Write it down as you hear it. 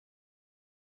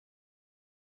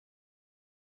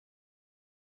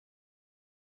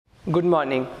Good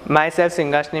morning. Myself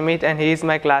Singash Nimit and he is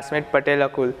my classmate Patel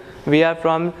Akul. We are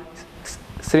from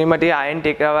Srimati Ayan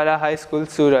Tekrawala High School,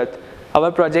 Surat.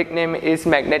 Our project name is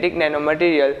Magnetic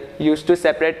Nanomaterial used to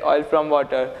separate oil from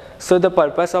water. So the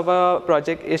purpose of our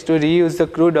project is to reuse the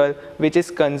crude oil which is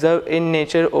conserved in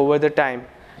nature over the time.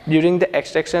 During the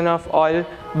extraction of oil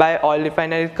by oil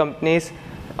refinery companies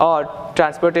or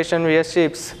transportation via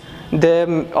ships,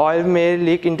 the oil may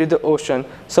leak into the ocean.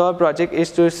 So our project is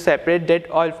to separate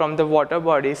that oil from the water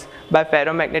bodies by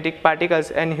ferromagnetic particles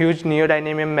and huge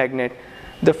neodymium magnet,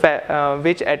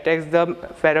 which attracts the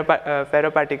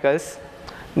ferroparticles.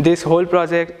 This whole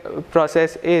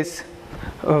process is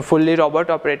fully robot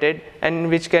operated and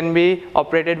which can be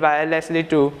operated wirelessly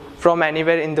too from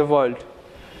anywhere in the world.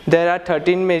 There are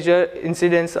 13 major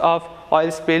incidents of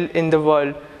oil spill in the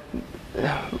world.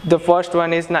 The first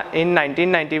one is in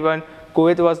 1991,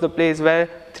 Kuwait was the place where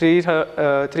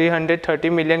 330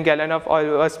 million gallons of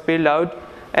oil was spilled out,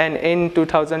 and in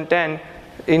 2010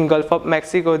 in Gulf of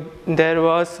Mexico there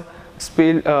was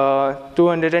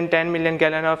 210 million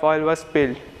gallons of oil was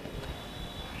spilled.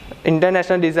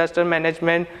 International disaster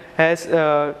management has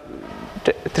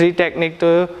three techniques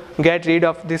to get rid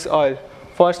of this oil.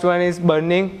 First one is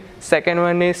burning, second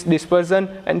one is dispersion,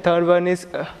 and third one is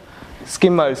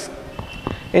skimmers.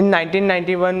 In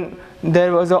 1991,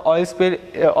 there was an oil spill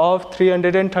of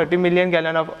 330 million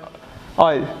gallons of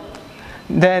oil.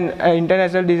 Then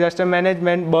international disaster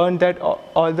management burned that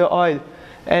all the oil,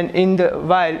 and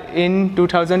while in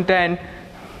 2010,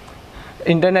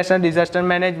 international disaster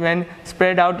management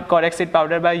spread out corexit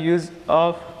powder by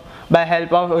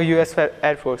help of US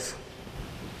Air Force.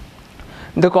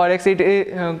 The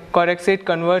corexit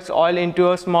converts oil into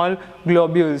a small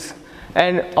globules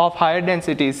and of higher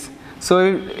densities. So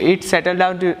it settled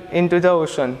down into the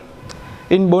ocean.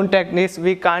 In bone techniques,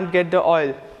 we can't get the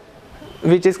oil,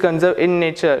 which is conserved in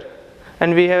nature,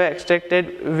 and we have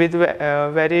extracted with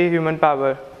very human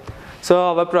power. So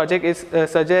our project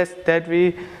suggests that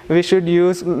we should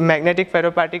use magnetic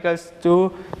ferroparticles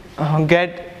to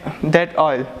get that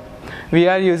oil. We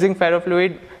are using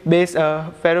ferrofluid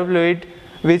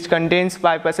which contains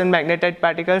 5% magnetite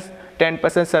particles, 10%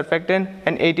 surfactant,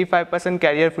 and 85%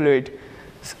 carrier fluid.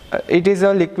 It is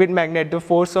a liquid magnet. The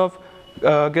force of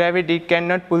gravity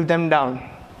cannot pull them down.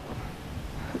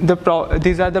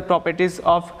 These are the properties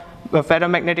of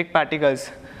ferromagnetic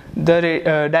particles.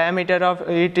 The diameter of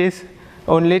it is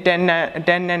only 10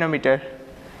 nanometer.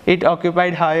 It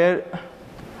occupied higher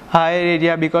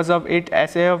area because of its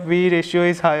assay of V ratio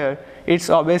is higher. It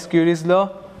obeys Curie's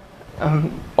law.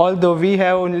 Although we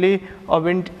have only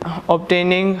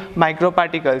obtaining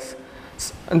microparticles.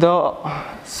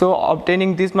 So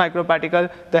obtaining this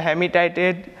microparticle, the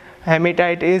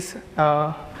hematite is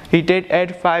heated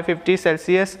at 550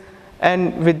 Celsius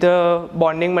and with the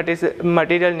bonding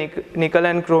material nickel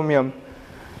and chromium,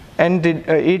 and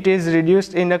it is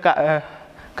reduced in the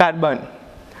carbon.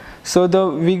 So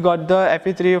we got the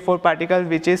Fe3O4 particle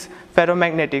which is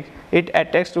ferromagnetic. It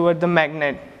attacks toward the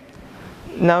magnet.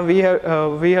 Now we have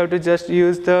to just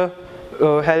use the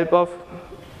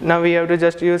we have to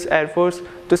just use Air Force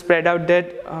to spread out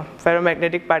that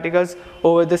ferromagnetic particles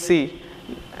over the sea,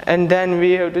 and then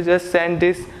we have to just send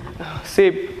this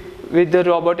ship with the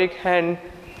robotic hand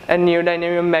and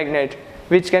neodymium magnet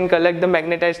which can collect the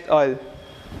magnetized oil.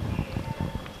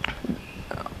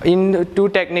 In two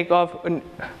technique of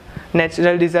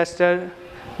natural disaster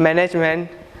management,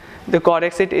 the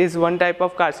corexit is one type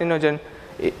of carcinogen.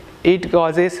 It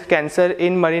causes cancer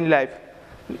in marine life,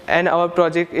 and our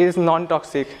project is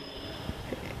non-toxic.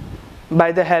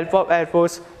 By the help of Air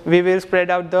Force, we will spread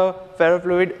out the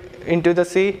ferrofluid into the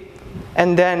sea,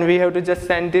 and then we have to just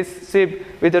send this ship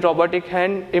with a robotic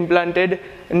hand implanted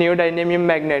neodymium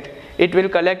magnet. It will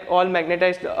collect all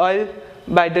magnetized oil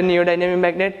by the neodymium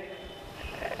magnet,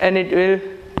 and it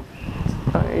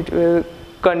will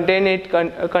contain it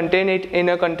in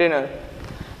a container,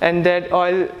 and that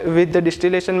oil with the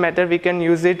distillation method we can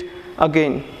use it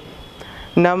again.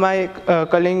 Now my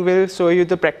colleague will show you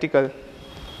the practical.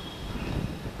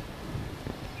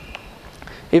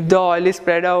 If the oil is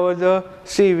spread over the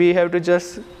sea, we have to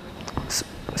just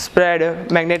spread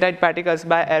magnetite particles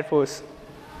by Air Force.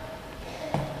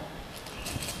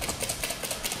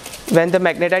 When the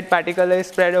magnetite particle is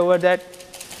spread over that,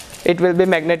 it will be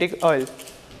magnetic oil.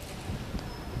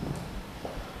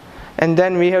 And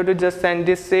then we have to just send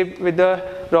this ship with the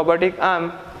robotic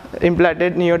arm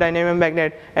implanted neodymium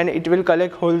magnet, and it will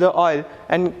hold the oil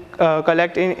and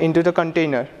collect into the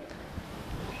container.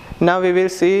 Now we will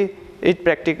see it's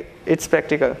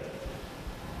practical.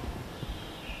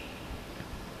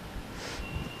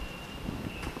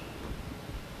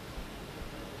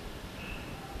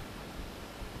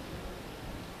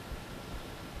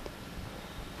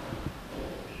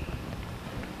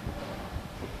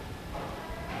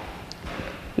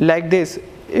 like this.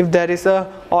 If there is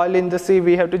a oil in the sea,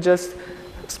 we have to just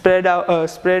spread out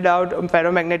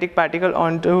ferromagnetic particle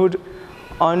on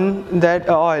that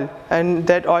oil, and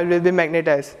that oil will be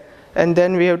magnetized, and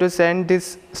then we have to send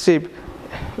this strip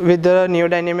with the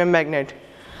neodymium magnet.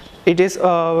 It is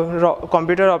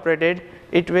computer operated.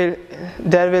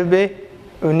 There will be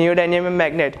neodymium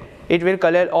magnet. It will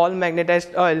collect all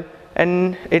magnetized oil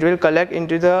and it will collect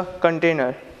into the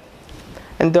container,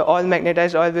 and the all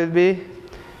magnetized oil will be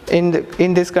in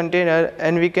this container,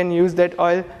 and we can use that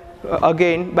oil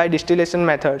again by distillation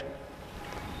method.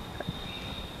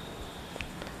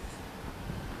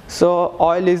 So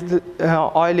oil is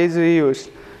reused.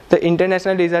 The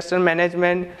international disaster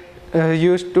management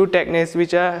used two techniques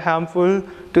which are harmful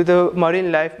to the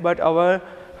marine life, but our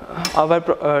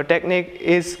technique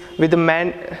is with the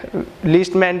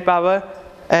least manpower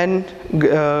and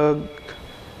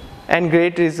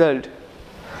great result.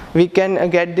 We can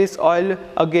get this oil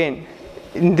again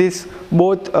in this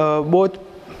both.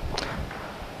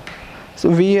 So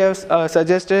we have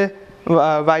suggested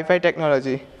Wi-Fi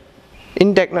technology.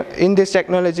 In this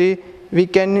technology, we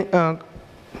can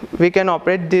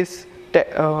operate this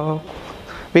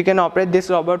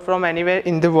robot from anywhere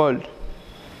in the world.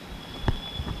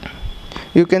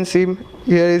 You can see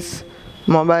here is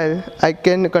mobile. I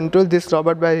can control this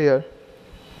robot by here.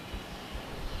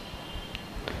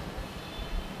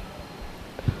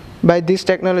 By this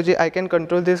technology, I can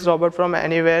control this robot from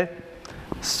anywhere.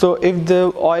 So if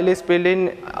the oil is spilled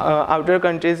in outer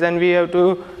countries, then we have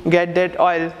to get that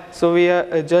oil. So we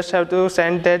just have to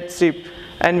send that ship,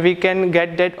 and we can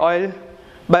get that oil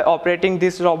by operating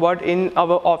this robot in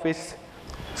our office.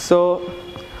 So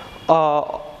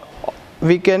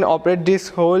we can operate this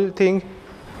whole thing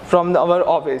from our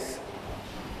office.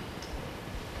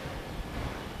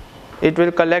 It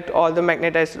will collect all the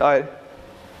magnetized oil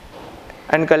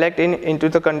and collect into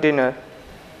the container.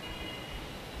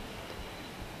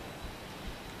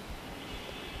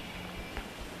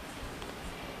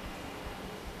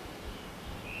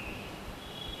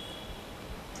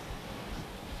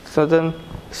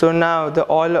 So now the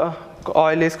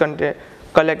oil is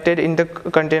collected in the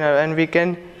container, and we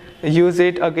can use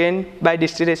it again by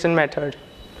distillation method.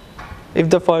 If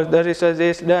the further research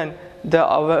is done,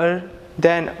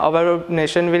 then our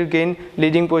nation will gain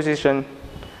leading position.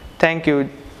 Thank you.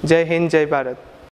 Jai Hind, Jai Bharat.